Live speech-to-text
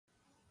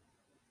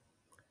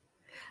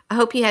I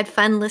hope you had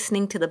fun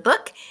listening to the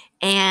book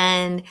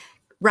and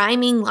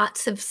rhyming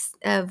lots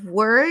of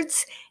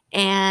words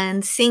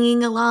and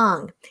singing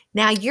along.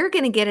 Now you're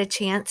going to get a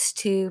chance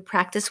to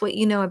practice what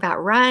you know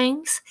about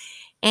rhymes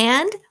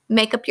and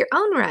make up your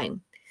own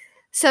rhyme.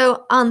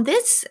 So on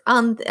this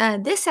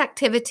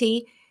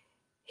activity,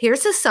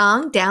 here's a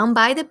song, Down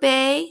by the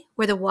bay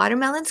where the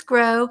watermelons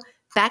grow,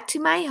 back to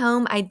my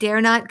home I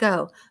dare not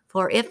go.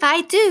 For if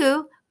I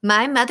do,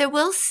 my mother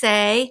will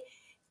say,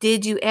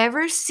 did you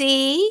ever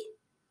see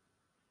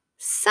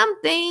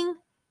something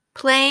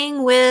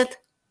playing with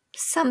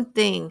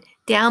something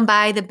down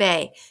by the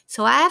bay?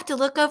 So I have to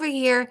look over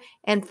here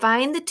and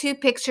find the two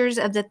pictures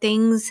of the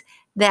things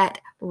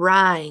that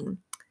rhyme.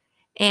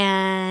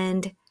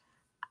 And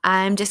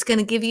I'm just going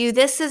to give you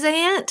this as a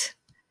hint.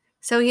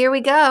 So here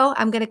we go.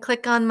 I'm going to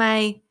click on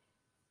my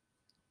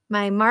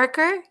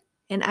marker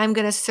and I'm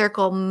going to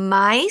circle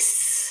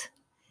mice.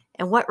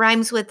 And what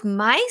rhymes with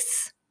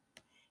mice?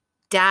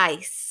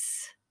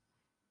 Dice.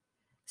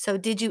 So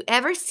did you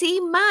ever see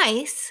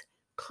mice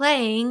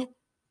playing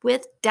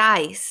with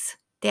dice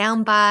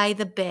down by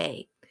the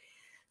bay?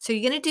 So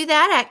you're going to do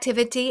that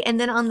activity. And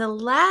then on the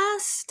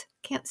last,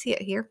 can't see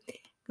it here,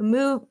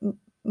 move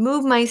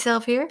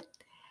myself here.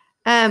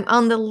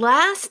 On the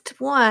last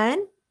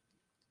one,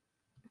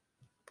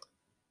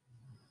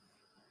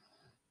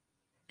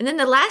 and then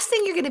the last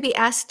thing you're going to be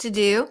asked to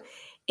do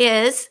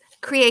is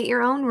create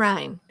your own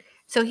rhyme.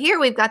 So here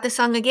we've got the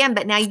song again,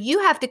 but now you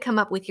have to come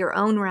up with your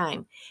own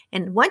rhyme.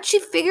 And once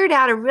you've figured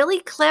out a really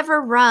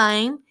clever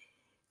rhyme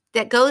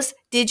that goes,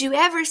 did you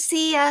ever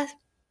see us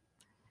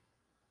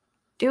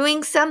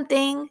doing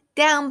something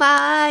down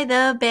by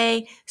the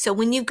bay? So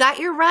when you've got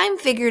your rhyme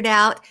figured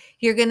out,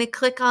 you're going to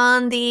click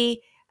on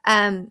the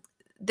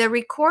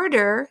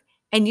recorder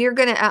and you're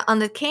going to, on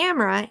the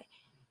camera,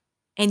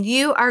 and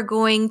you are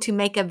going to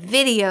make a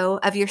video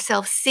of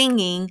yourself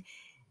singing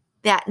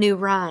that new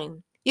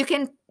rhyme. You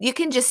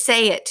can just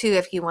say it too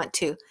if you want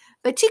to,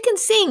 but you can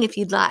sing if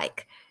you'd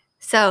like.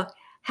 So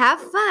have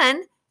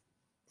fun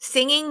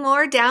singing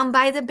more down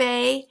by the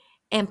bay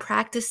and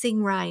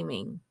practicing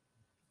rhyming.